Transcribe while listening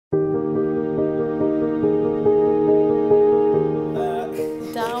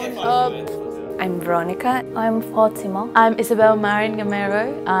Veronica. I'm Fatima. I'm Isabel Marin Gamero.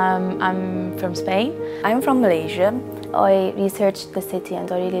 I'm from Spain. I'm from Malaysia. I researched the city and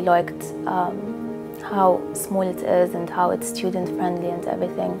I really liked how small it is and how it's student-friendly and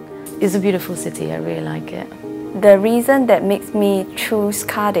everything. It's a beautiful city, I really like it. The reason that makes me choose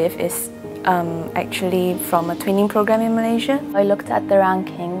Cardiff is actually from a training program in Malaysia. I looked at the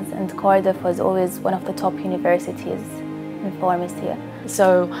rankings and Cardiff was always one of the top universities in pharmacy.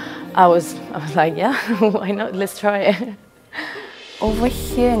 So I was like, yeah, why not? Let's try it. Over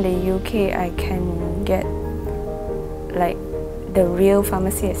here in the UK, I can get like the real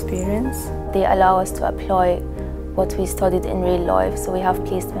pharmacy experience. They allow us to apply what we studied in real life, so we have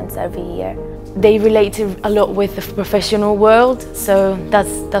placements every year. They relate to a lot with the professional world, so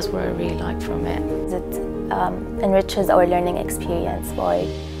that's what I really like from it. It enriches our learning experience by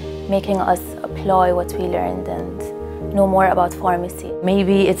making us apply what we learned and know more about pharmacy.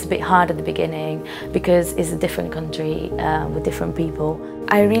 Maybe it's a bit hard at the beginning because it's a different country with different people.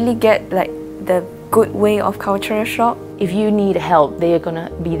 I really get like the good way of cultural shock. If you need help, they are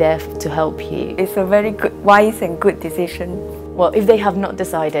gonna be there to help you. It's a very good, wise and good decision. Well, if they have not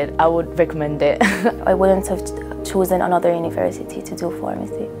decided, I would recommend it. I wouldn't have chosen another university to do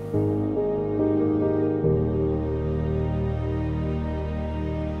pharmacy.